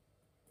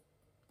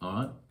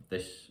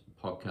this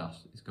podcast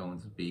is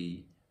going to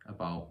be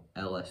about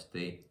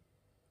LSD,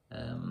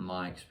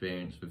 my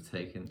experience with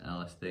taking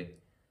LSD.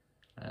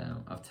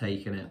 I've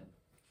taken it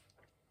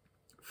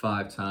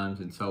 5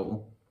 times in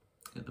total.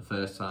 The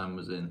first time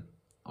was in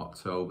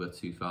October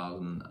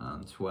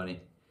 2020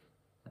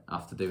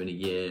 after doing a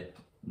year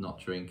not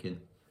drinking,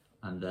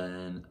 and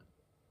then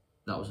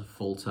that was a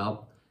full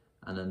tab,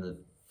 and then the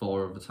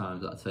 4 other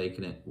times that I've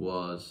taken it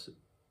was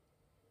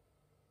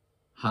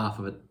half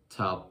of a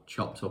tab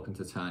chopped up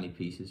into tiny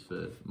pieces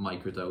for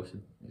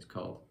microdosing, it's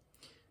called.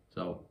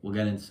 So we'll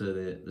get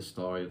into the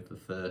story of the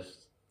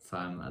first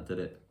time that I did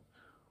it.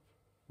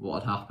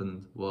 What had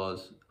happened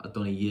was I'd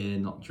done a year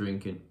not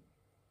drinking,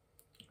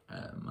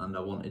 and I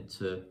wanted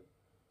to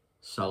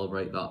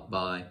celebrate that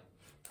by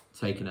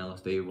taking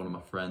LSD with one of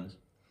my friends,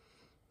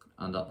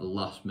 and at the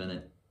last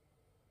minute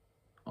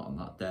on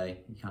that day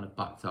he kind of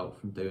backed out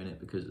from doing it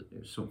because it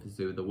was something to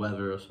do with the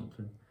weather or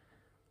something,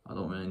 I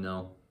don't really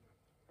know,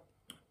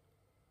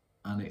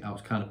 and I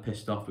was kind of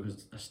pissed off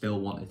because I still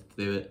wanted to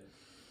do it.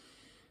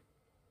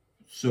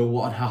 So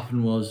what had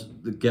happened was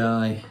the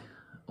guy,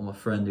 or my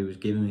friend who was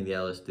giving me the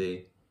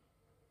LSD,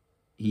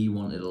 he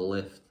wanted a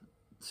lift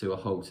to a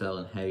hotel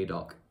in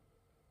Haydock.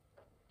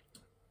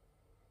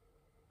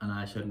 And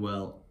I said,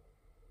 well,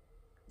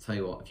 tell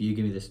you what, if you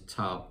give me this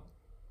tab,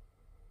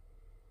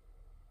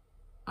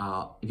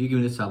 I'll give you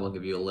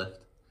a lift.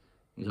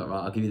 He's like,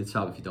 right, I'll give you the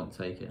tab if you don't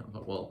take it. I was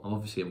like, well,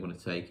 obviously I'm going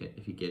to take it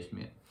if he gives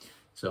me it.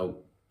 So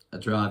I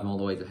drive him all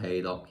the way to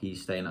Haydock.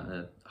 He's staying at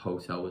a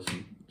hotel with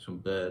some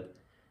bird,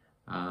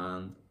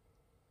 and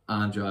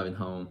I'm driving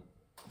home,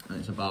 and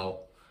it's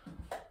about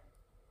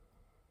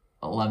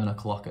 11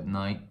 o'clock at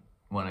night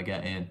when I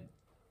get in,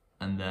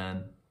 and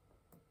then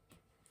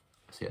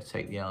I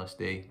take the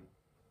LSD,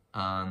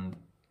 and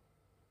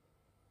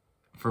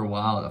for a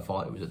while I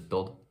thought it was a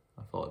dud.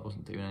 I thought it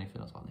wasn't doing anything.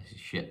 I was like, this is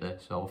shit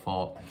this. So I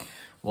thought,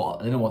 well,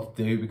 I didn't know what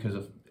to do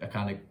because I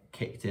kind of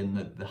kicked in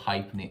the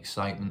hype and the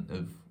excitement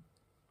of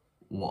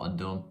what I'd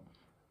done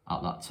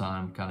at that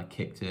time, kind of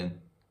kicked in.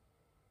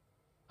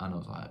 And I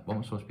was like, what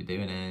am I supposed to be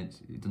doing here?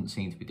 It doesn't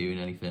seem to be doing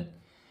anything.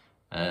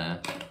 And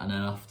then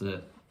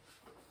after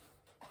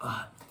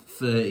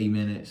 30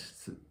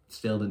 minutes,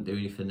 still didn't do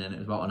anything. Then it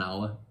was about an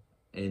hour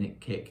in,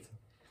 it kicked.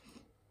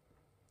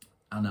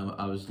 And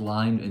I was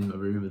lying in my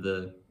room with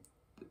the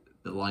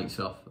lights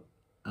off.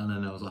 And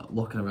then I was like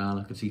looking around,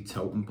 I could see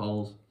totem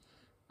poles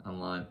and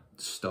like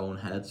stone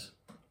heads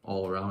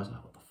all around. I was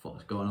like, what the fuck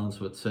is going on?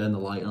 So I turned the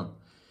light on.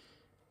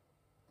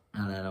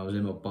 And then I was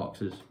in my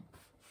boxers.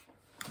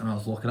 And I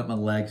was looking at my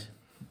legs,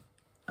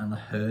 and the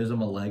hairs on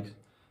my legs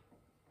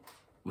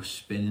were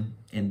spinning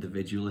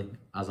individually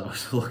as I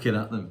was looking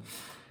at them.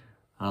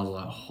 I was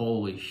like,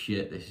 holy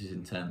shit, this is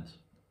intense.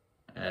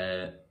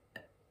 And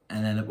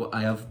then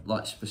I have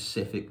like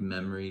specific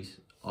memories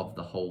of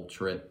the whole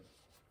trip.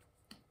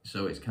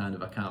 So it's kind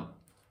of, I can't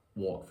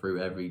walk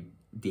through every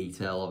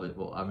detail of it,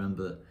 but I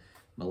remember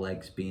my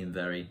legs being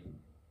very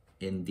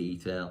in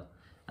detail.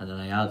 And then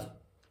I had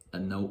a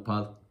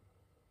notepad,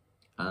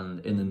 and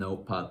in the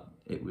notepad,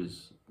 it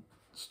was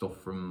stuff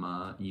from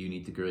my uni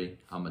degree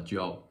and my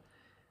job.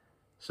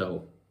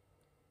 So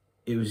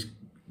it was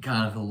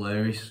kind of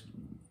hilarious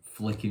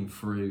flicking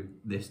through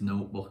this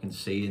notebook and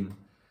seeing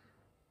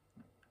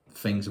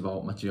things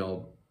about my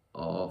job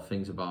or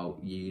things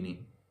about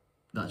uni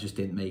that just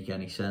didn't make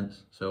any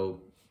sense.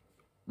 So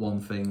one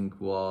thing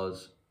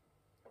was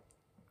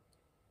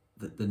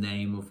that the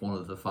name of one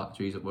of the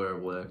factories where I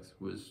worked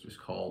was just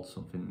called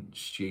something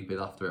stupid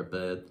after a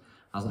bird.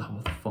 I was like,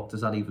 what the fuck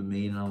does that even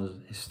mean? And I was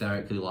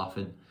hysterically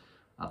laughing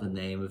at the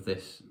name of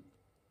this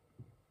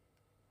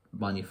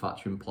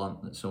manufacturing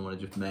plant that someone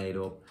had just made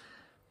up.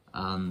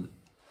 And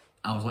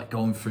I was like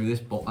going through this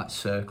book, like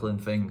circling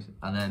things.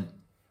 And then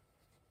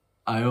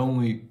I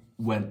only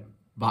went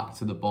back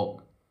to the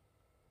book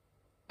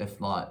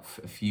if like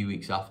a few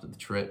weeks after the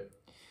trip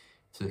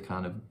to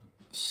kind of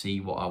see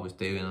what I was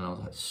doing. And I was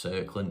like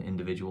circling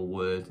individual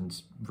words and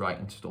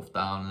writing stuff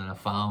down. And then I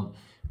found,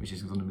 which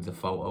is going to be the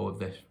photo of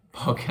this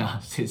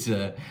podcast,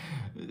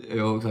 it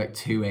looks like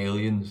 2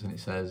 aliens, and it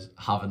says,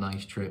 have a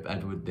nice trip,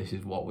 Edward, this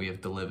is what we have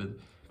delivered.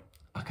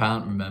 I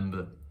can't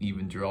remember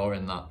even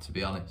drawing that, to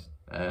be honest,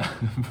 but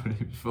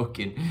it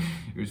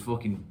was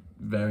fucking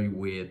very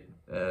weird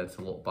to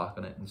look back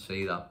on it and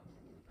see that.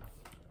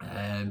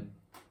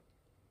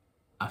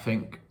 I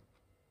think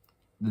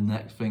the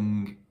next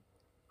thing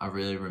I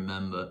really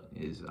remember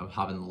is I'm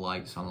having the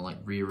lights on and like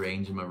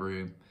rearranging my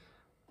room,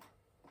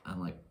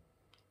 and like,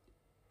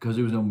 because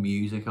there was no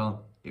music on,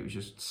 it was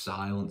just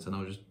silence, and I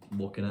was just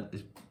looking at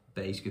this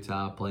bass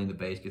guitar, playing the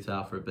bass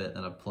guitar for a bit,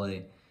 then I'd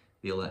play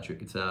the electric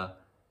guitar,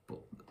 but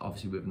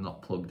obviously we've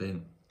not plugged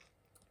in,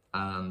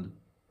 and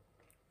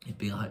it'd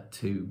be like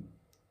 2,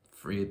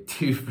 3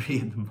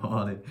 in the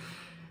morning,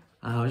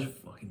 and I was just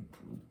fucking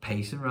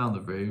pacing around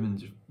the room and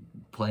just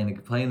playing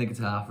the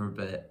guitar for a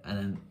bit, and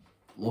then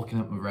looking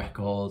at my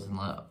records, and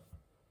like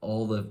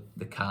all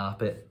the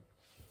carpet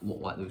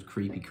looked like those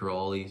creepy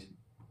crawlies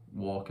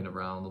walking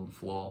around on the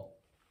floor,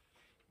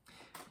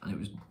 and it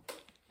was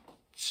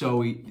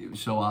it was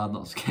so hard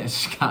not to get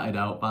scattered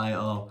out by it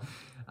all.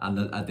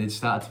 And I did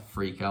start to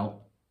freak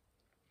out.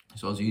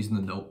 So I was using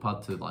the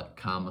notepad to like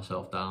calm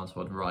myself down.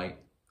 So I'd write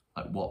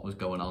like what was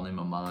going on in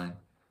my mind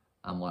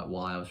and like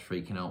why I was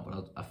freaking out.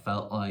 But I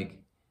felt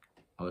like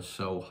I was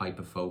so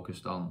hyper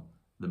focused on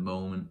the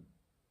moment.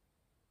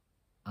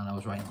 And I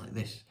was writing like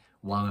this,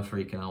 why am I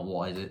freaking out?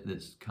 What is it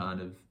that's kind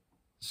of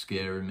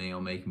scaring me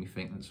or making me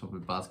think that something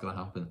bad's gonna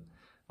happen?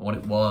 And what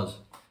it was,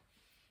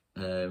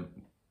 a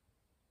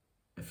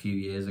few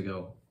years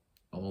ago,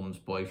 my mum's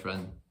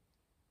boyfriend,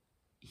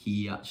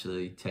 he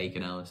actually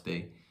taken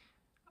LSD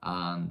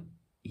and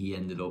he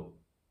ended up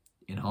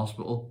in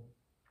hospital.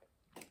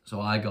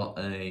 So I got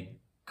a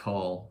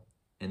call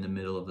in the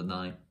middle of the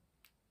night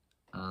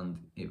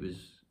and it was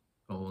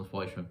my mum's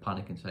boyfriend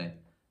panicking saying,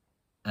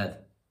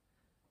 Ed,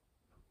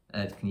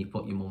 can you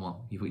put your mum on?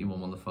 Can you put your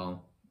mum on the phone?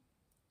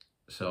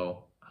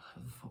 So,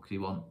 what the fuck do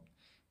you want?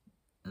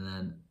 And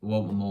then I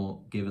woke my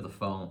mum, give her the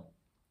phone,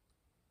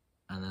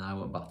 and then I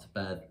went back to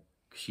bed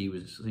because she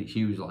was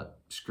like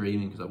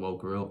screaming because I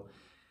woke her up.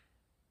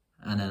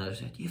 And then I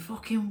said, "You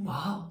fucking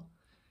what?"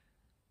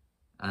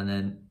 And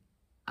then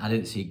I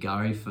didn't see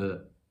Gary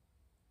for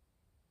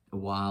a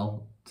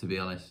while, to be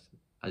honest.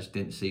 I just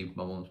didn't see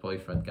my mum's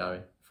boyfriend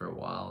Gary for a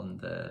while,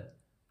 and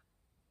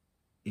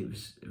it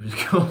was a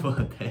couple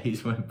of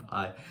days went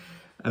by,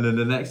 and then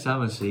the next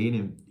time I seen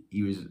him,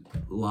 he was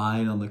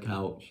lying on the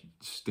couch,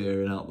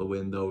 staring out the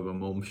window with my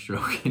mum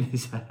stroking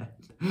his head.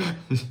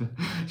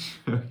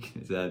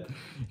 Stroking his head.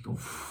 He's going,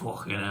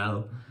 fucking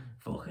hell,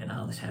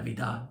 this heavy,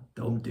 Dad,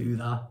 don't do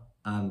that.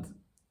 And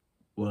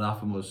what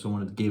happened was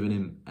someone had given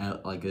him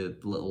like a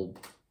little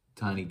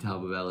tiny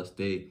tab of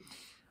LSD,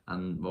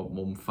 and my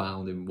mum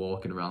found him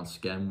walking around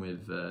Skem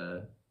with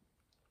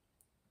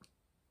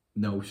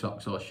no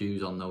socks or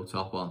shoes on, no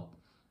top on,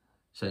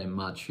 saying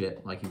mad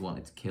shit like he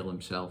wanted to kill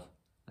himself.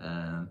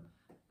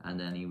 And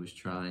then he was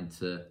trying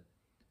to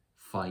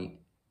fight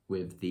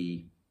with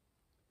the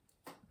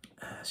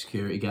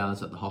security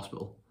guards at the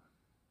hospital.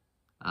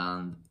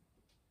 And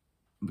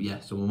yeah,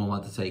 so my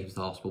mum had to take him to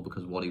the hospital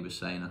because of what he was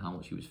saying and how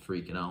much he was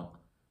freaking out.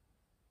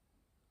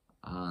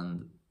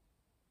 And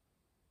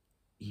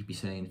he'd be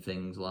saying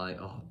things like,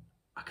 "Oh,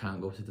 I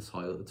can't go to the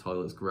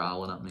toilet's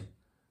growling at me."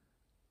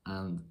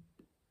 And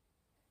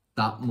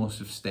that must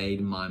have stayed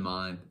in my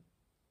mind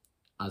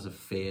as a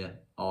fear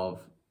of,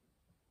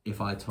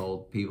 if I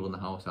told people in the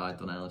house I'd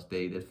done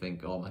LSD, they'd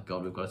think, "Oh my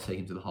God, we've got to take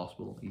him to the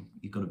hospital.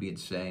 He's going to be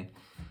insane."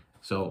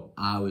 So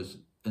I was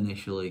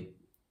initially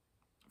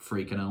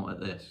freaking out at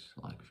this,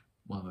 like,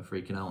 why am I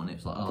freaking out? And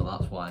it's like, oh,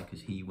 that's why,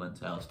 because he went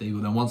to LSD.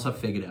 But then once I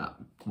figured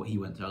out what he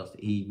went to LSD,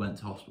 he went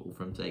to hospital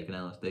from taking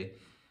LSD.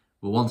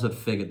 But once I'd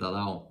figured that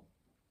out,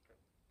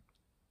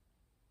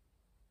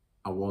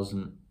 I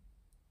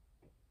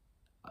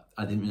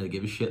didn't really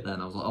give a shit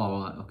then. I was like,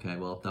 oh, right, okay,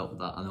 well, I've dealt with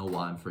that. I know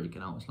why I'm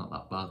freaking out. It's not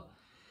that bad.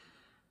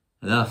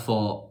 And then I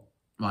thought,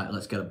 right,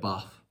 let's get a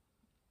bath.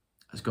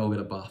 Let's go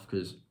get a bath,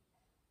 because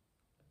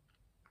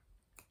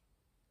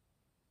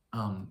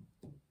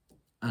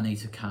I need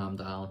to calm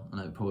down and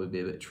it'd probably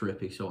be a bit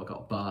trippy. So I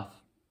got a bath,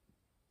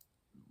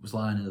 was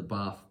lying in the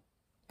bath,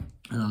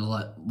 and I was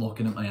like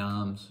looking at my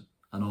arms,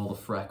 and all the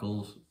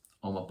freckles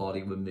on my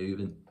body were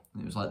moving.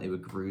 It was like they were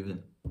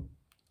grooving.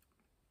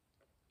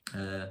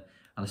 And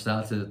I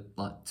started to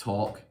like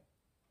talk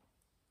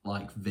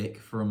like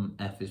Vic from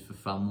F is for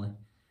Family.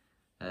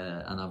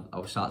 And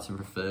I started to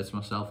refer to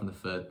myself in the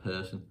third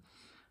person.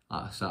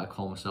 Like, I started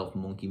calling myself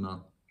Monkey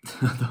Man.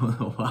 I don't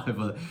know why,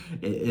 but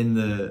in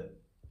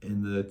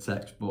the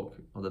textbook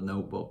or the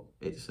notebook,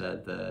 it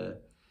said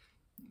that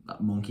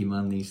Monkey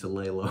Man needs to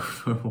lay low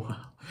for a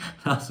while.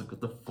 I was like,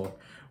 what the fuck?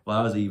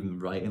 Why was I even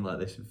writing like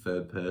this in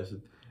third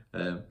person?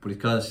 But it's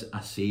because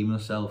I see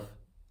myself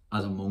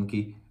as a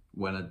monkey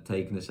when I'd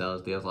taken this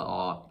LSD. I was like,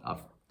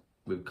 oh,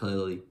 we've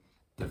clearly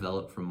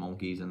developed from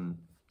monkeys, and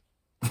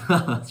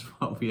that's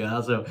what we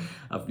are. So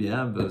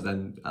yeah, but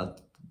then I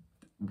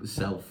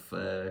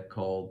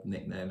self-called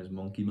nickname as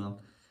Monkey Man.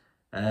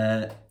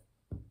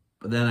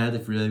 But then I had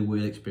this really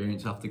weird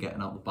experience after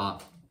getting out the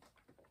bath,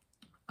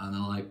 and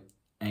I like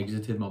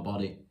exited my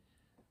body,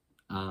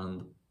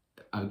 and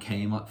I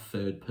became like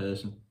third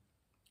person,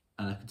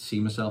 and I could see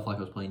myself like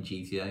I was playing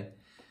GTA.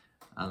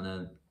 And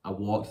then I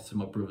walked to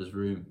my brother's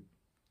room,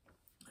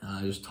 and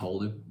I just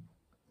told him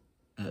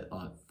at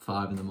like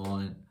 5 a.m.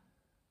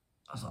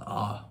 I was like,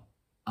 oh,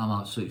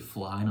 I'm absolutely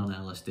flying on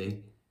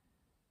LSD.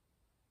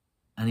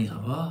 And he's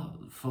like, oh,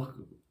 fuck.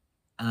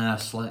 And I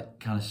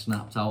kind of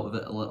snapped out of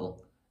it a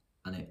little,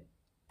 and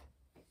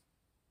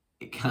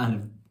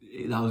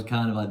that was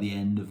kind of like the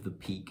end of the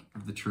peak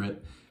of the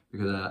trip,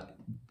 because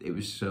it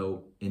was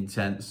so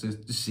intense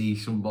to see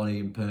somebody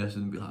in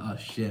person and be like, oh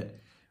shit,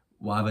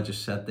 why have I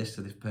just said this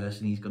to this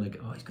person? He's gonna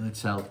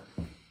tell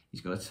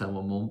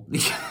my mum.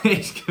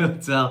 He's gonna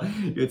tell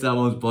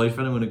mum's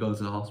boyfriend I'm gonna go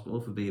to the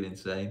hospital for being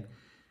insane.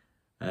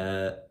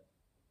 That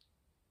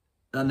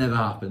never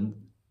happened.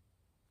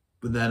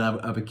 But then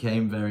I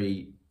became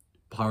very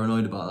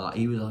paranoid about that.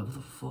 He was like, what the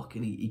fuck?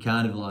 And he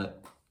kind of like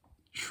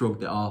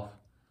shrugged it off.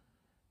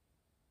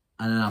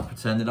 And then I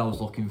pretended I was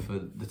looking for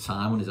the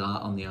time on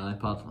on the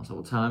iPad. I was like,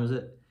 what time is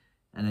it?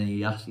 And then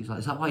he asked, he's like,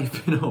 is that why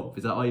you've been up?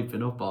 Is that why you've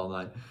been up all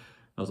night?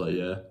 I was like,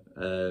 yeah.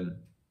 So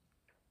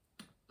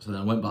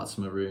then I went back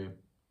to my room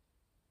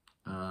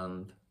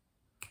and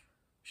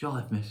sure,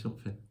 I've missed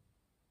something.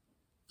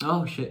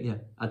 Oh shit, yeah.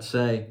 I'd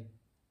say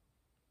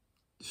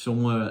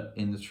somewhere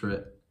in the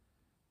trip,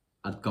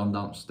 I'd gone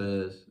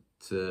downstairs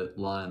to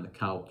lie on the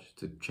couch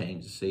to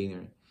change the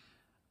scenery,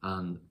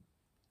 and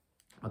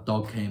my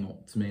dog came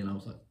up to me, and I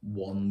was like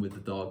one with the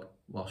dog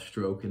while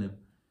stroking him,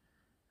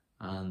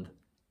 and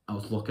I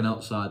was looking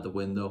outside the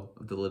window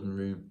of the living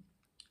room,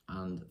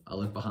 and I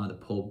live behind a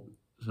pub,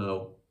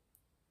 so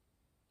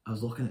I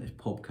was looking at this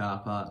pub car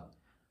park,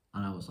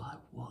 and I was like,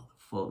 what the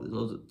fuck, there's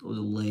loads of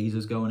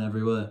lasers going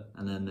everywhere,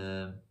 and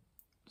then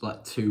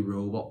like two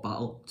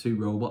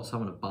robots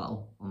having a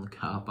battle on the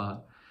car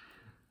park.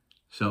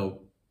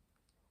 So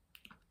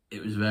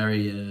it was a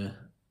very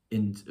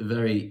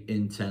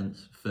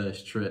intense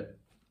first trip,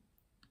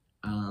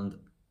 and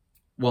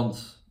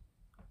once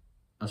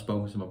I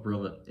spoke to my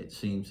brother, it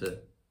seemed to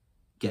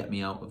get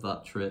me out of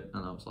that trip,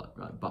 and I was like,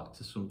 right, back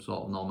to some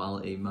sort of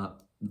normality.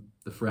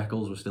 The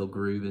freckles were still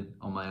grooving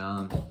on my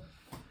arms,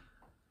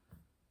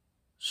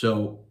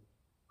 so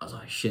I was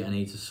like, shit, I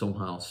need to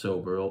somehow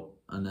sober up.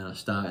 And then I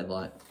started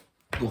like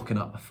looking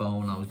at my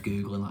phone. I was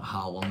googling like,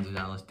 how long did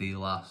LSD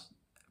last,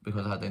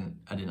 because I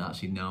didn't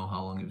actually know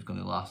how long it was going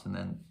to last. And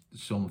then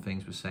some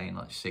things were saying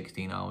like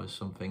 16 hours,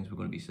 some things were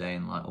going to be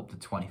saying like up to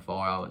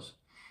 24 hours,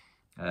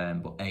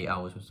 but 8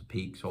 hours was the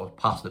peak. So I was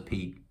past the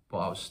peak, but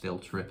I was still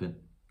tripping.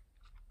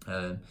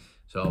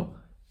 So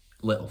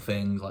little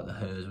things like the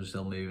hairs were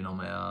still moving on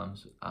my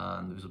arms,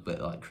 and there was a bit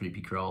like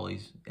creepy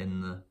crawlies in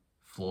the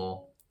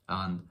floor.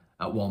 And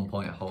at one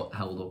point I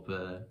held up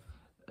a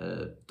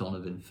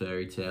Donovan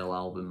fairy tale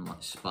album,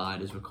 like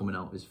spiders were coming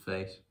out of his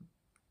face.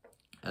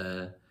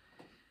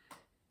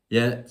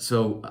 Yeah,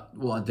 so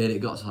what I did, it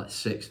got to like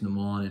 6 in the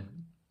morning.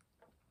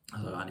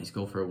 I was like, I need to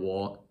go for a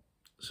walk.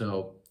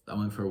 So I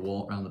went for a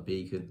walk around the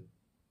beacon,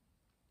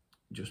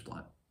 just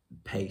like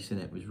pacing.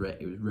 It was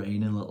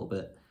raining a little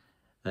bit.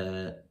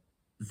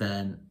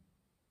 Then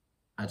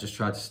I just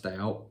tried to stay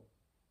out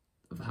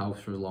of the house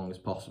for as long as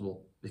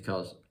possible,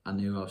 because I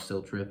knew I was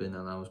still tripping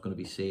and I was going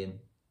to be seeing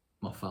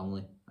my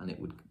family, and it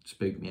would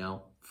spook me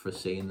out for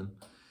seeing them.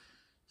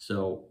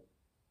 So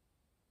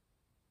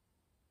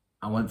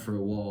I went for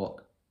a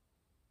walk,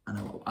 and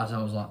as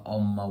I was like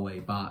on my way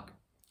back,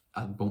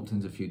 I bumped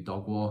into a few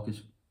dog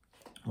walkers.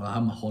 Well, I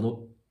had my hood up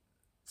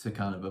to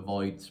kind of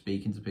avoid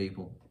speaking to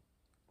people,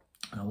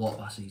 and I walked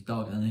past these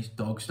dogs, and this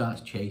dog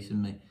starts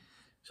chasing me.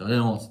 So I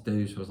didn't know what to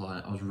do, so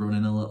I was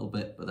running a little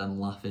bit, but then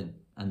laughing,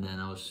 and then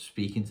I was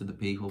speaking to the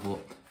people, but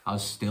I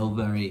was still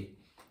very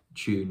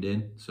tuned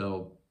in.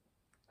 So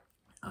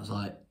I was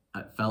like,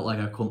 I felt like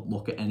I couldn't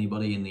look at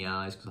anybody in the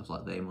eyes, because I was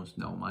like, they must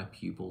know, my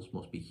pupils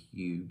must be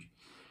huge.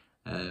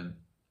 I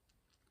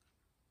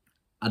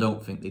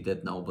don't think they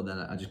did know, but then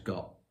I just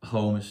got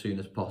home as soon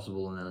as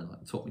possible, and then I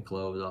like took my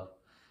clothes off.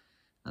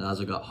 And as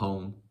I got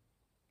home,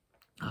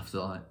 after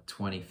like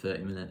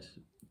 20-30 minutes,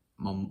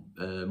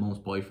 mum's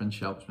boyfriend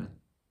shouts me.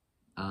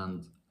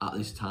 And at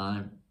this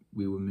time,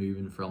 we were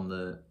moving from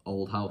the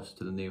old house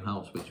to the new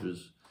house, which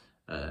was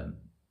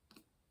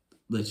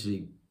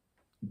literally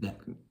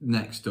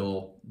next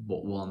door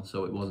but one,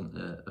 so it wasn't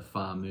a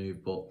far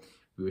move, but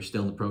we were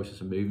still in the process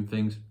of moving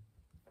things.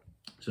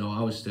 So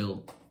I was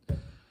still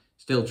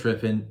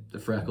tripping. The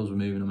freckles were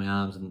moving on my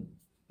arms, and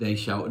they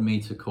shouted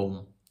me to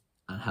come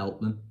and help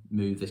them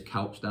move this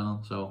couch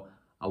down. So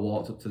I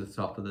walked up to the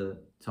top of the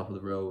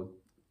road,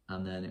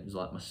 and then it was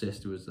like my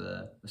sister was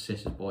there, my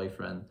sister's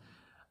boyfriend,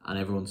 and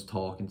everyone's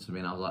talking to me,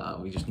 and I was like, oh,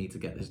 we just need to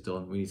get this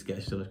done. We need to get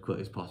this done as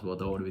quickly as possible. I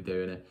don't want to be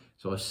doing it.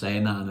 So I was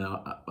saying that,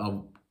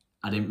 and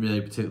I didn't really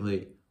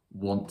particularly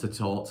want to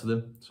talk to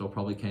them, so I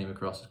probably came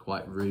across as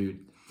quite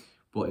rude.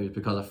 But it was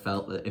because I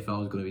felt that if I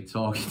was going to be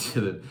talking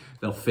to them,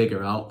 they'll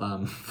figure out that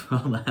I'm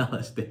on the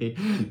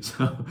LSD.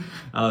 So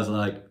I was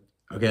like,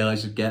 okay,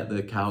 let's just get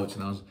the couch.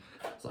 And I was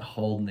like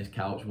holding this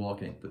couch,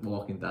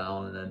 walking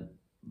down, and then,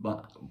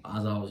 but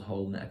as I was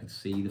holding it, I could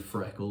see the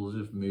freckles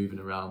just moving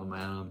around on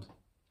my arms.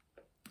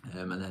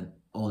 And then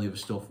all the other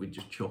stuff we'd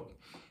just chuck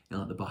in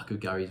like the back of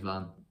Gary's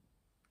van.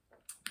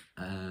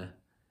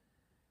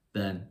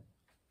 Then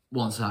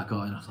once that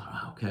got in, I was like,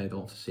 oh, okay, I don't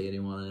want to see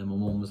anyone. And then my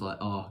mum was like,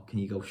 oh, can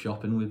you go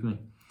shopping with me?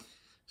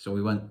 So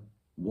we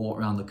walked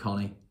around the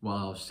Connie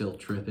while I was still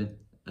tripping.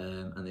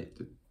 And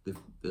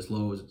there's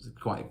loads, it's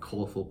quite a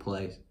colourful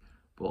place.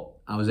 But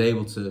I was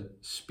able to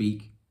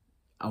speak.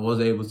 I was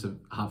able to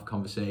have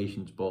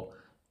conversations, but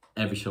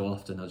every so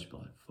often I'd just be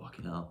like,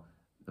 fucking hell,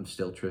 I'm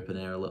still tripping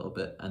here a little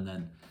bit. And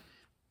then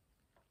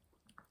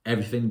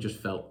everything just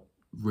felt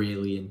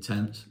really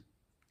intense.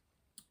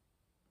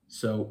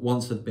 So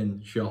once I'd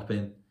been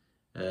shopping,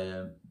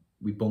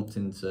 we bumped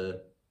into,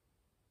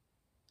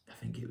 I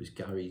think it was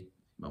Gary,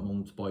 my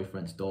mum's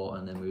boyfriend's daughter,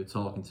 and then we were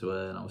talking to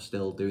her, and I was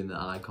still doing the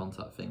eye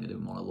contact thing. I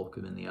didn't want to look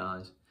him in the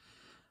eyes.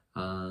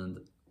 And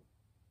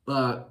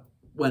I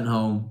went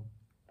home,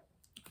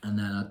 and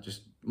then I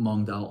just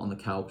monged out on the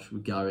couch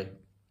with Gary,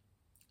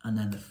 and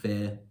then the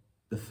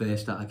fear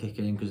started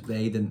kicking in because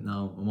they didn't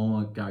know. My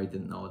mum and Gary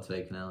didn't know I'd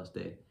taken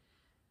LSD,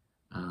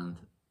 and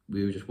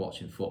we were just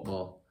watching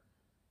football.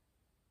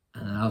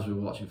 And then as we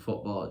were watching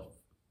football, I was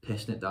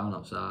pissing it down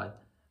outside,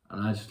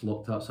 and I just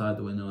looked outside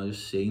the window. I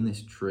just seen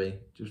this tree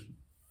just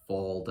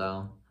fall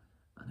down,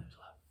 and it was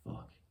like,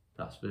 fuck,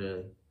 that's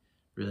really,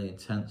 really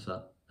intense.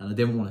 That, and I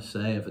didn't want to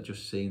say if I'd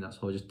just seen that,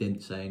 so I just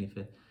didn't say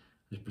anything.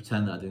 I just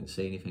pretended I didn't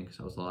see anything because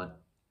I was like,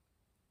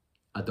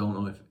 I don't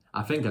know if,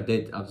 I think I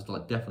did, I was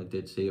like, definitely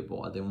did see it, but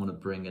I didn't want to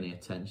bring any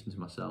attention to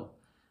myself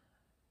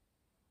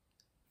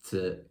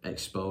to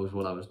expose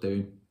what I was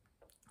doing.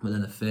 But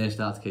then the fear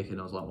started kicking.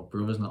 I was like, my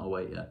brother's not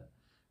awake yet,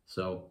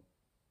 so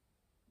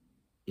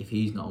if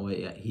he's not awake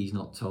yet, he's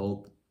not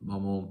told my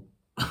mum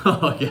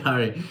or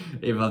Gary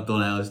if I've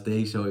done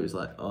LSD. So it was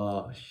like,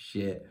 oh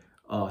shit,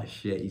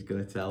 he's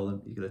gonna tell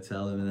them,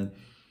 and then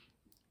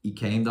he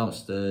came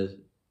downstairs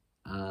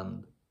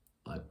and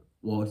like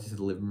walked into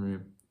the living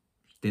room,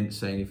 didn't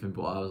say anything,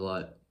 but I was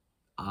like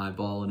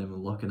eyeballing him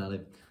and looking at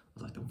him. I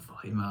was like, don't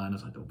fucking mind. I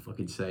was like, don't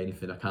fucking say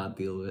anything. I can't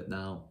deal with it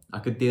now. I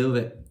could deal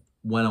with it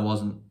when I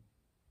wasn't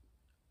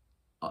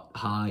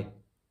high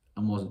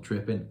and wasn't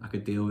tripping. I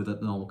could deal with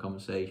it, normal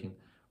conversation.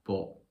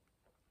 But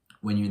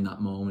when you're in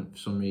that moment, for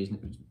some reason,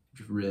 it was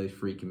just really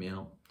freaking me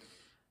out.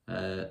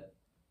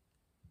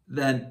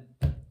 Then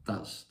that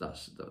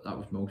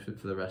was most of it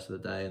for the rest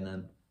of the day. And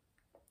then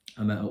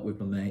I met up with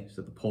my mates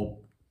at the pub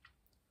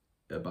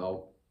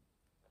about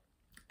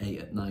 8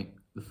 at night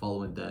the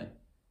following day.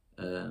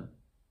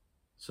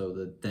 So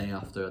the day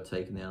after I'd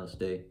taken the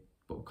LSD,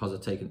 but because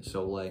I'd taken it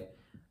so late,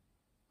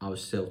 I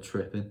was still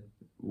tripping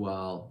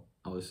while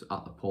I was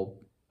at the pub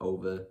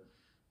over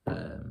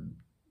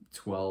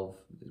 12,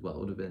 well, it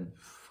would have been,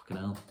 fucking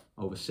hell,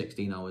 over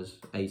 16 hours,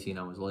 18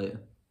 hours later.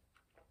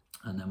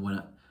 And then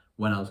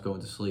when I was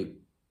going to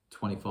sleep,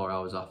 24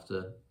 hours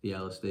after the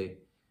LSD,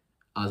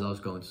 as I was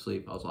going to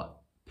sleep, I was like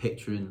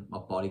picturing my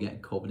body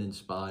getting covered in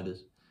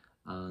spiders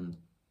and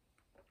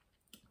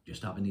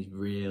just having these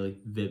really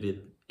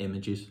vivid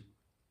images.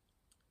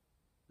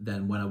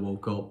 Then when I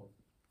woke up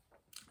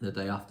the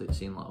day after, it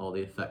seemed like all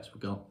the effects were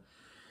gone.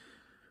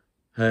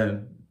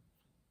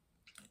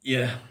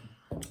 Yeah,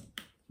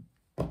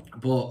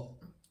 but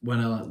when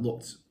I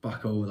looked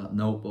back over that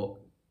notebook,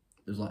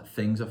 there's like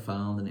things I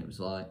found, and it was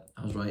like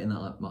I was writing that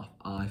like my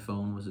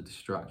iPhone was a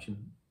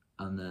distraction,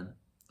 and then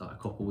like a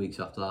couple of weeks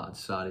after that, I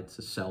decided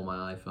to sell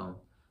my iPhone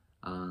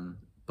and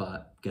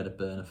get a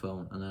burner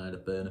phone, and I had a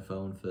burner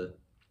phone for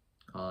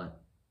like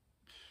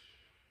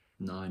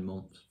 9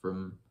 months.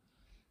 From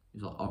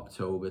it was like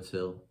October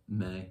till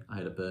May, I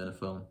had a burner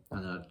phone,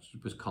 and I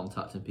was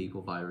contacting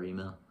people via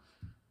email.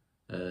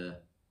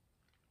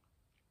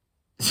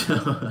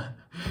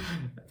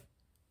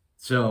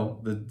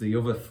 So the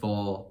other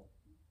 4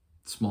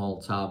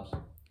 small tabs,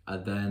 I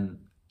then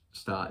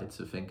started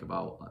to think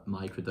about like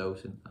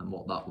microdosing and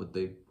what that would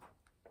do.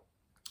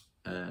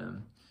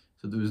 So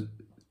there was,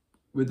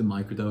 with the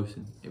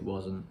microdosing, it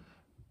wasn't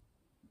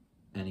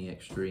any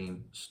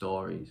extreme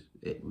stories.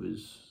 It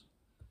was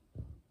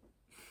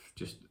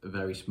just a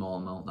very small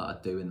amount that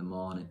I'd do in the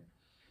morning,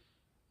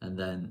 and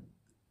then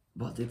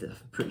I'm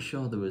pretty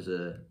sure there was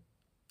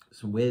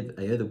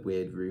I heard a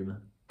weird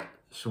rumour.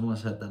 Someone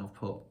said that I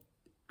put,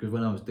 because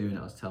when I was doing it,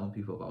 I was telling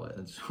people about it,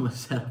 and someone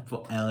said I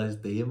put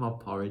LSD in my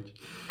porridge,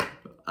 and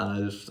I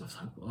was like,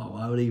 oh,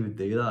 why would I even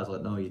do that? I was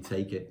like, no, you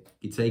take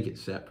it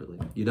separately.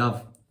 You'd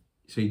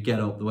get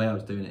up, the way I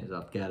was doing it is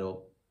I'd get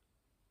up,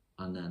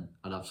 and then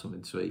I'd have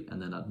something to eat,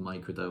 and then I'd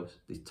microdose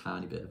this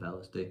tiny bit of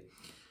LSD.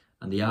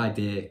 And the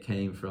idea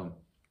came from,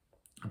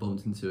 I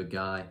bumped into a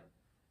guy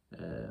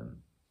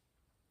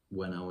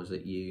when I was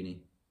at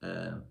uni.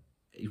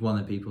 He's one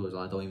of the people who's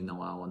like, I don't even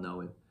know how I know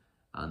him,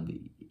 and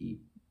he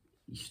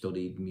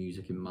studied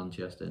music in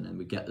Manchester, and then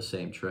we get the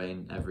same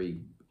train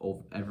every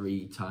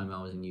time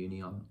I was in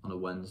uni on a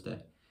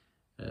Wednesday.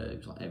 It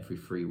was like every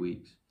 3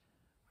 weeks,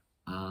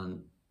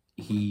 and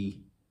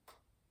he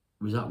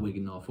was at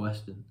Wigan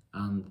Northwestern,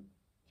 and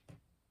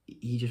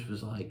he just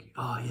was like,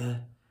 oh yeah,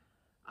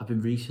 I've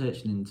been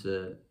researching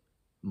into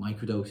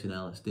microdosing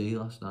LSD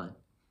last night.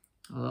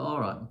 I was like, all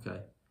right,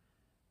 okay.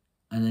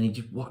 And then he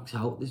just whacks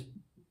out this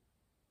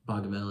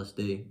bag of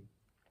LSD,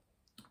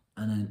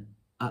 and then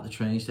at the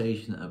train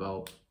station at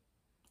about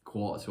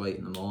 7:45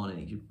 in the morning,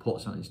 he just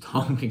puts on his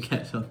tongue and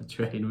gets on the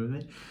train with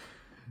me.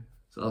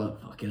 So I was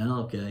like, fucking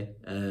hell, okay.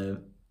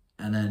 And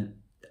then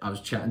I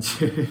was chatting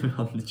to him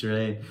on the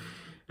train,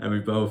 and we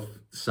both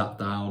sat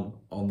down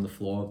on the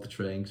floor of the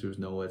train because there was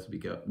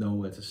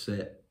nowhere to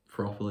sit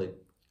properly.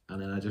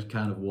 And then I just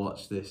kind of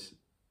watched this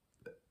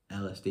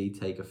LSD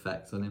take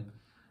effect on him,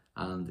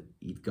 and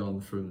he'd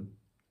gone from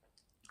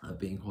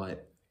being quite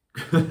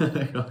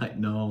quite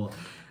normal,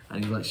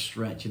 and he was like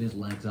stretching his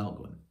legs out,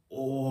 going,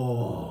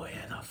 oh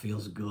yeah, that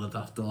feels good,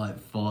 after like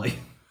 40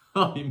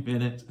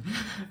 minutes.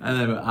 And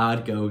then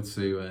I'd go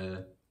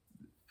to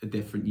a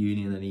different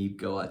uni, and then he'd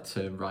go like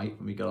turn right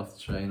when we got off the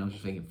train. I was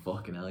just thinking,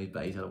 fucking hell, he's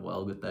had a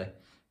well good day.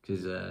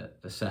 because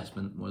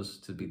assessment was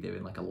to be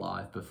doing like a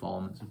live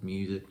performance of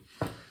music.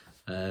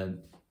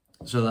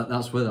 So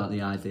that's where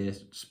the idea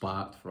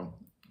sparked from.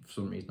 For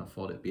some reason, I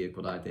thought it'd be a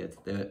good idea to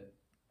do it.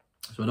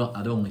 So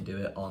I'd only do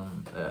it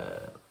on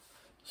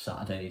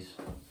Saturdays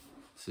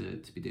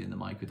to be doing the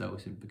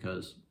microdosing,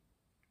 because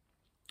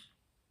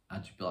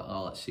I'd just be like,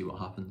 oh, let's see what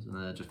happens, and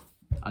then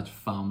I just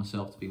found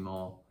myself to be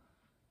more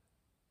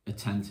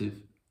attentive,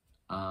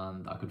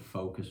 and I could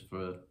focus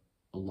for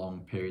a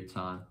long period of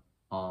time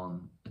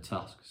on a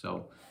task.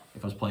 So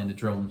if I was playing the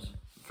drums,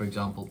 for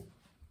example,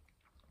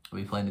 I'd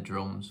be playing the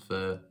drums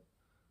for,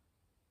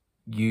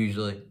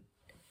 usually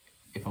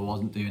if I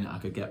wasn't doing it, I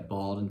could get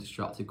bored and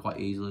distracted quite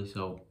easily,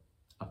 so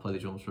I play the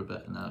drums for a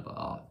bit and then I'd be like,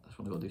 oh, I just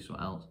want to go do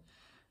something else.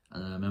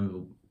 And then I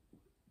remember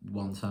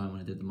one time when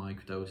I did the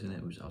microdosing,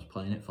 I was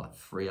playing it for like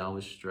 3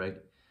 hours straight,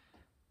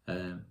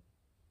 and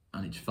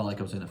it just felt like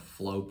I was in a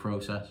flow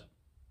process.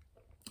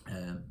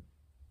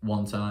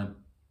 One time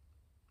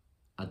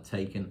I'd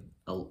taken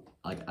I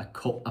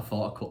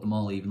thought I cut them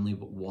all evenly,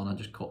 but one I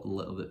just cut a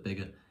little bit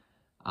bigger,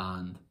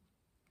 and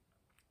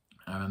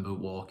I remember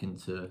walking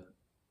to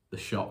the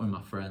shop with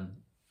my friend,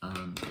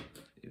 and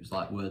it was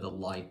like where the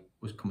light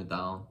was coming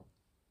down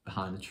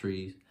behind the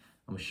trees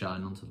and was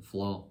shining onto the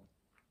floor.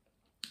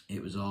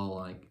 It was all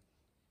like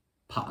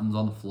patterns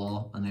on the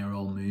floor and they were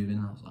all moving.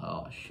 I was like,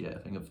 oh shit, I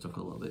think I've took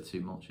a little bit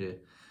too much here.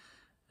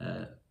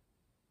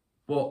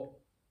 But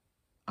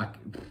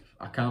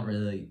I can't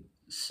really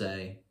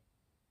say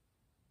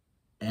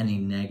any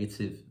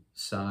negative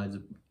sides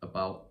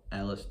about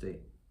LSD.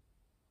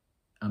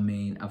 I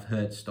mean, I've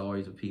heard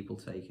stories of people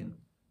taking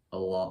a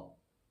lot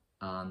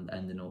and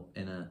ending up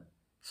in a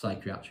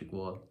psychiatric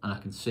ward, and I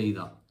can see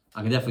that.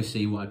 I can definitely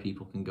see why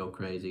people can go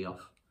crazy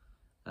off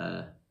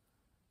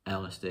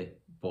LSD,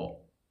 but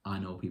I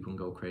know people can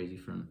go crazy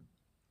from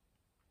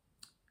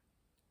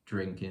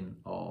drinking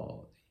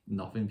or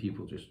nothing.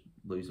 People just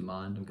lose their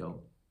mind and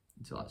go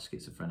into like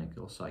schizophrenic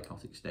or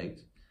psychotic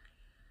states.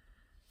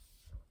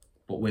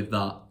 But with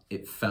that,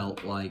 it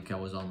felt like I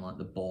was on like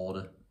the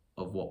border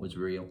of what was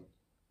real.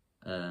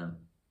 Yeah,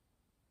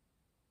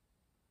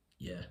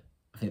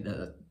 I think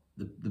that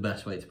the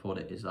best way to put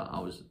it is that I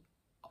was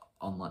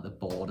on like the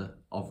border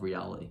of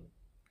reality,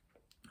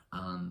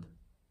 and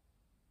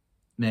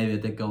maybe I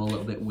did go a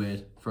little bit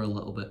weird for a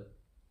little bit.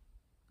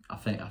 I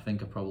think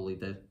I probably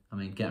did. I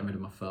mean, getting rid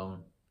of my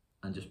phone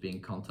and just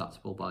being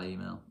contactable by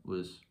email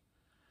was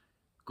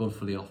good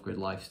for the off-grid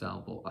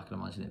lifestyle, but I can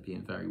imagine it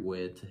being very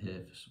weird to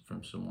hear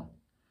from someone.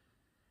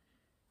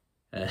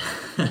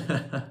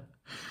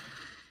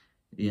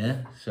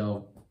 Yeah,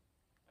 so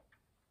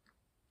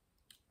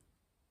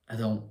I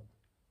don't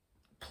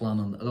plan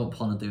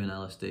on doing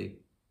LSD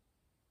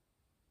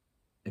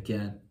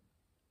again.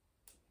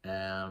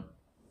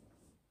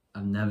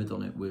 I've never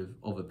done it with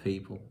other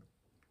people.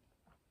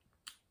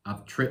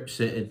 I've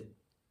trip-sitted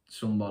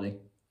somebody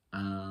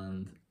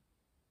and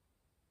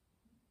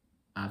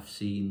I've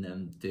seen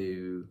them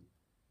do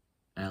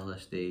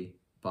LSD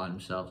by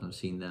themselves, and I've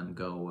seen them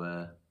go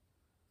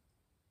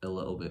a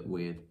little bit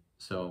weird.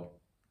 So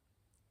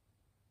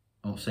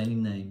I won't say any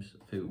names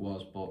of who it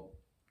was, but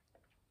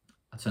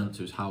I turned up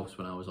to his house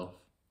when I was off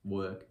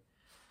work,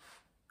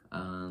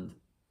 and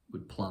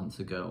we'd planned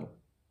to go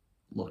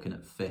looking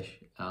at fish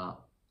at,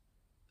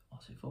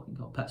 what's it fucking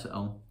called? Pets at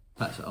Home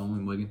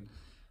in Wigan.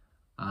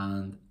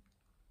 And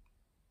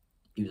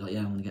he was like, yeah,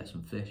 I'm gonna get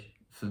some fish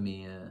for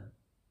me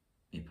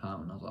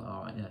apartment. I was like,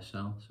 all right, yeah,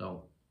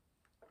 so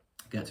I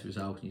get to his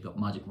house and he's got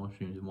magic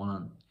mushrooms in one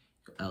hand,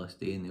 he's got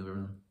LSD in the other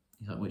hand.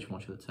 He's like, which one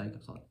should I take? I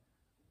was like,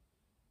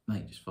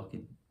 mate, just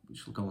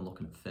go and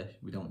looking at fish.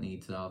 We don't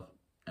need to have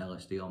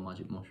LSD or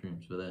magic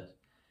mushrooms for this.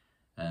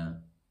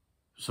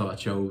 So I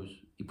chose,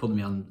 he put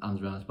my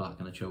hands around his back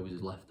and I chose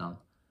his left hand,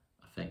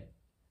 I think.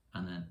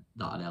 And then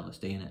that had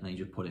LSD in it, and then he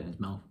just put it in his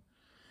mouth.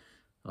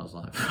 I was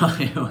like,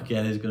 right, okay,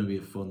 this is going to be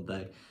a fun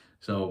day.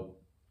 So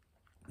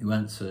we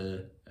went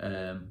to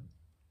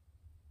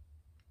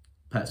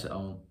Pets at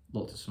Home,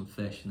 looked at some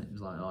fish, and it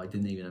was like, oh, I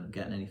didn't even end up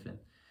getting anything.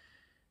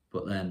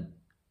 But then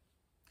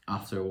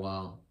after a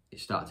while, it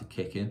started to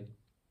kick in.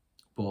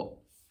 But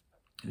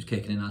it was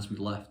kicking in as we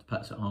left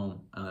Pets at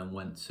Home and then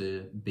went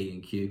to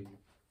B&Q.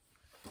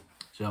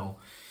 So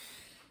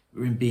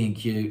we're in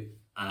B&Q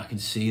and I can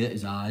see that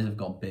his eyes have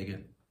got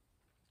bigger.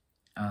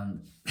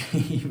 And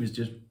he was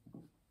just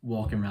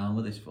walking around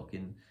with this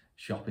fucking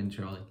shopping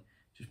trolley,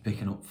 just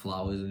picking up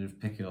flowers and just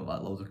picking up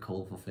like loads of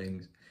colourful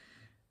things.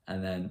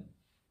 And then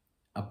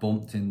I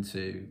bumped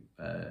into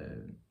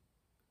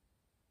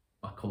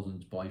my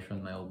cousin's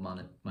boyfriend, my old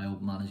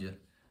manager.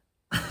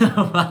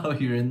 While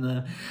we were in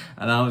there,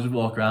 and I was just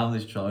walking around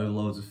with this trolley with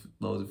loads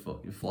of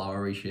fucking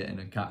flowery shit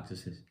and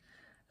cactuses.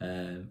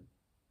 But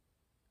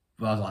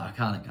I was like,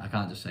 I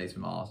can't just say to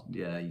him, oh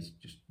yeah, he's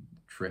just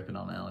tripping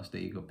on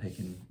LSD, got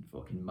picking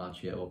fucking mad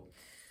shit up.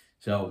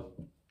 So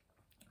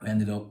we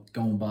ended up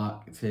going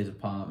back to his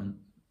apartment,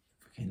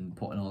 fucking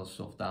putting all the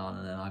stuff down,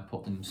 and then I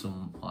put him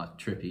some like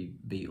trippy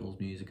Beatles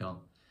music on,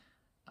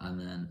 and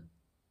then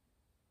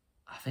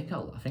I think I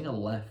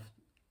left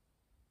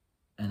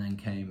and then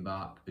came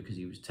back because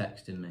he was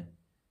texting me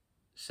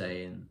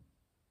saying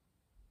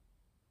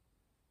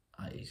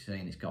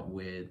it's got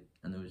weird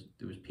and there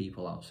was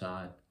people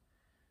outside.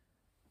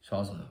 So I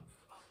was like,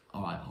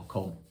 all right, I'll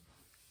come.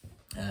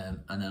 And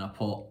then I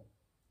put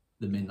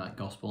the Midnight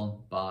Gospel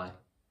on by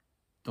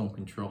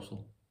Duncan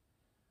Trussell,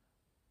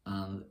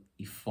 and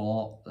he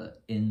thought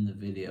that in the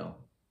video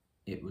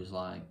it was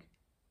like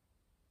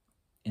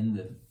in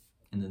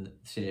the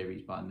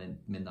series by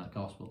Midnight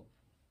Gospel,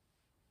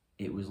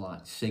 it was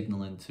like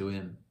signalling to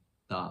him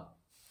that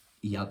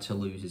he had to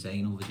lose his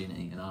anal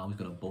virginity and I was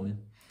gonna bum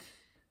him.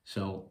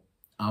 So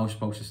I was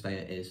supposed to stay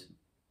at his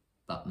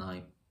that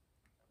night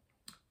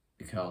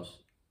because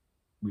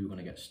we were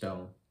gonna get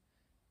stoned.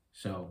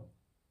 So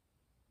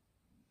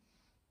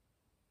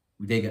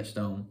we did get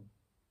stoned,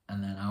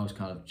 and then I was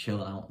kind of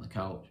chilling out on the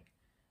couch,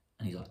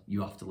 and he's like,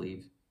 "You have to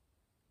leave.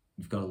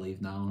 You've got to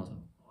leave now." And I was like,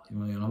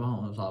 "What are you going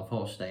on?" I was like, "I thought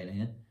I was staying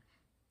here."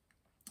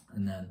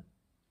 And then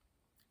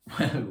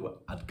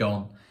I'd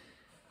gone,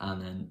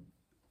 and then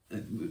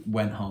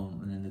went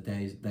home, and then the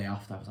day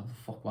after, I was like,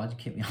 "Fuck, why'd you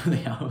kick me out of the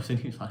house?" And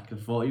he was like, "I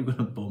thought you were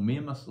gonna bum me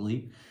in my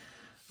sleep." I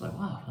was like,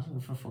 "Wow, I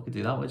wasn't gonna fucking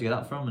do that. Where'd you get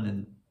that from?" And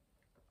then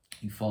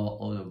he thought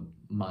all the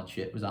mad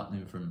shit was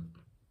happening from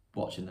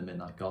watching the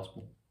Midnight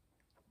Gospel.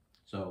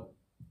 So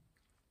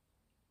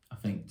I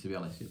think, to be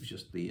honest, it was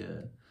just the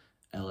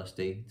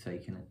LSD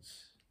taking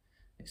its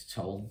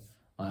toll.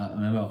 I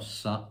remember I was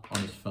sat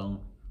on his phone,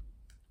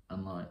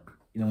 and like,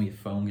 you know when your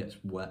phone gets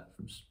wet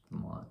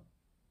from like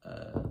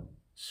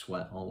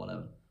sweat or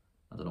whatever,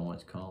 I don't know what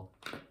it's called,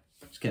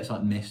 it just gets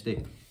like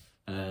misty,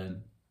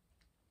 and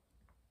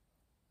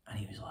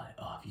he was like,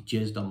 "Oh, why have you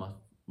jizzed on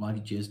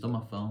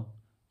my phone?"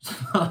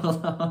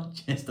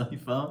 Jizzed on your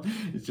phone?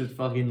 It's just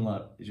fucking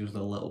like, it's just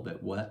a little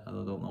bit wet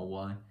and I don't know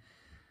why.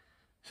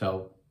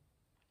 So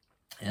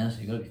yeah, so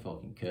you gotta be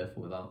fucking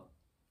careful with that.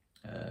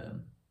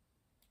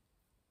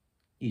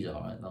 He's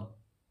alright though.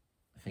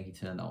 I think he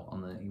turned out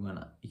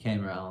he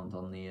came around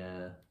on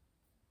the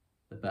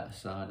better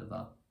side of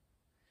that.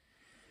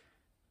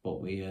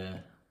 But we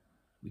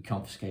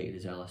confiscated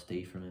his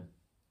LSD from him.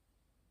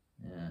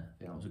 Yeah, I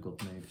think that was a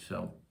good move.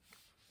 So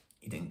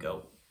he didn't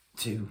go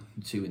too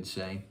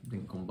insane.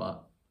 Didn't come back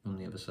on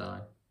the other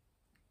side.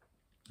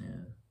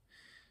 Yeah,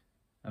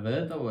 I've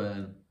heard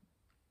though,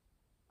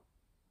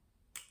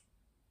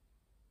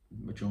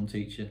 my drum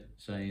teacher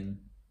saying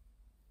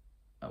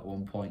at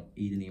one point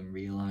he didn't even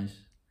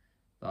realise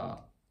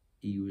that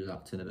he was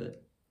acting a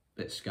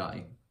bit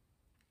scatty,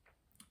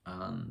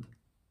 and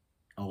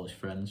all his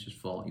friends just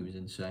thought he was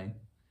insane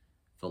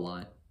for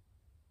like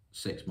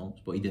 6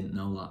 months, but he didn't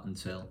know that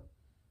until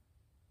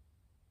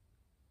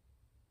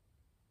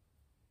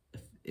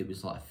it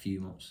was like a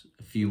few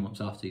months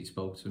after he'd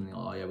spoke to him. Like,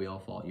 "Oh yeah, we all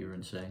thought you were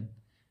insane."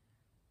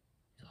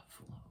 He's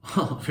like,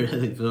 "Oh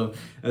really?" So,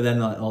 and then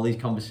like all these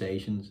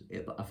conversations,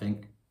 I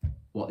think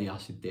what the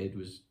acid did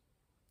was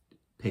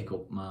pick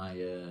up my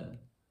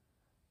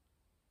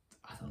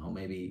I don't know,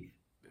 maybe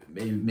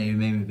made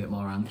me a bit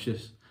more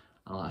anxious,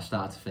 and like, I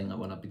started to think that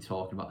when I'd be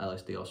talking about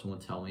LSD or someone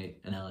tell me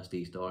an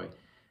LSD story,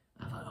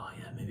 I'm like, "Oh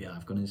yeah, maybe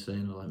I've gone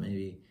insane," or like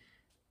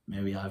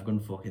maybe I've gone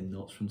fucking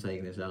nuts from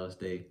taking this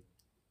LSD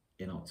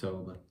in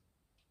October,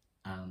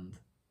 and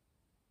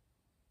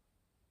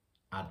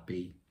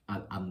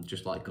I'm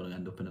just like gonna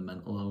end up in a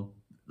mental home.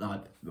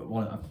 Like,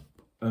 I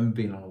remember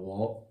being on a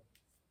walk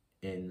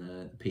in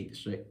the Peak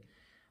District.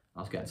 I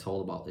was getting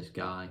told about this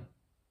guy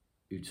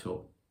who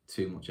took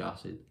too much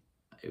acid.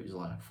 It was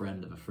like a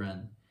friend of a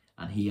friend,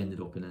 and he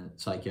ended up in a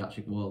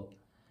psychiatric ward.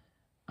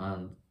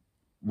 And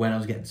when I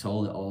was getting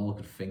told it, all I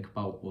could think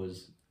about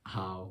was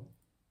how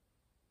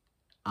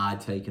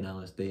I'd taken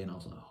LSD, and I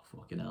was like, "Oh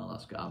fucking hell,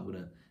 that's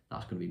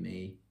gonna be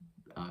me."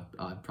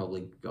 I've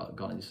probably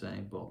got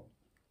insane, but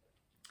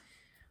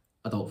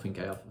I don't think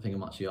I have. I think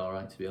I'm actually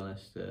alright, to be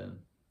honest.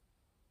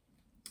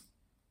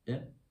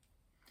 Yeah.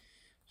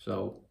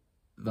 So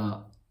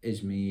that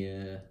is me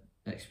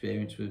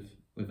experience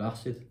with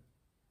acid.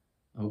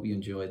 I hope you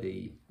enjoy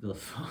the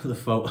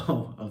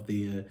photo of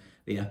the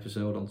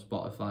episode on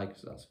Spotify,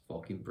 because that's a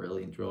fucking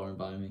brilliant drawing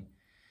by me.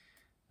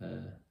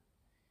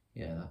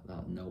 Yeah,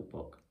 that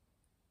notebook.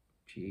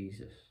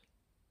 Jesus,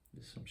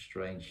 there's some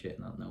strange shit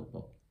in that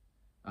notebook.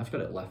 I've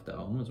got it left at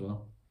home as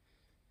well.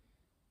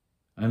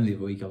 I remember the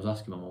other week I was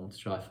asking my mum to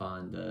try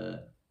find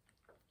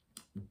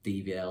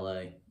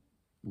DVLA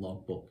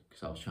logbook,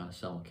 because I was trying to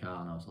sell my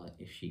car, and I was like,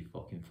 if she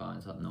fucking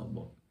finds that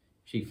notebook,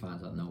 she's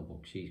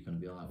gonna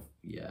be like,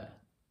 yeah,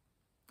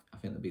 I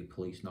think there'll be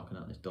police knocking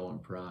at this door in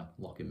Prague,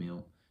 locking me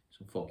up,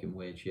 some fucking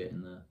weird shit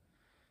in there.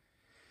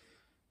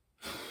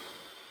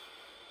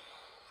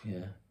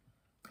 Yeah,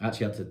 I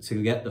actually had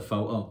to get the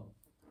photo,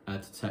 I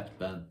had to text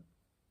Ben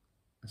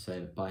and say,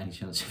 by any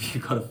chance have you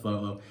got a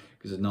photo,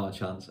 because there's not a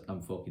chance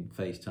I'm fucking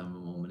FaceTiming my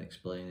mum and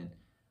explaining,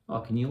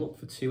 "Oh, can you look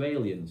for 2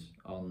 aliens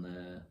on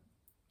there?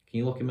 Can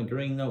you look in my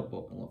green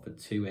notebook and look for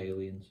 2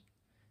 aliens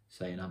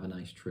saying, 'Have a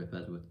nice trip,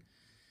 Edward'?"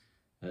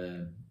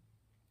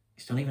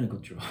 It's not even a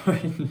good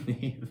drawing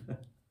either.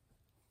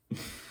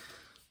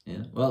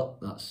 Yeah, well,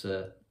 that's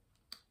there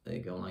you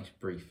go, nice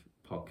brief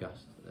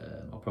podcast.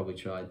 I'll probably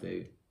try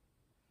do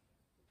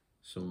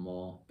some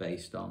more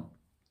based on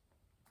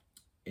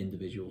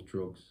individual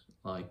drugs,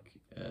 like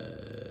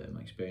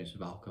my experience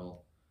with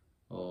alcohol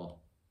or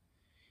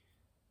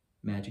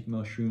magic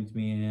mushrooms,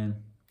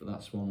 but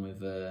that's one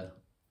with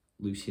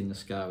Lucy in the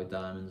Sky with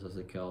Diamonds, as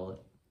they call it.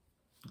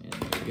 And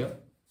there we go.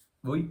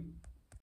 Bye.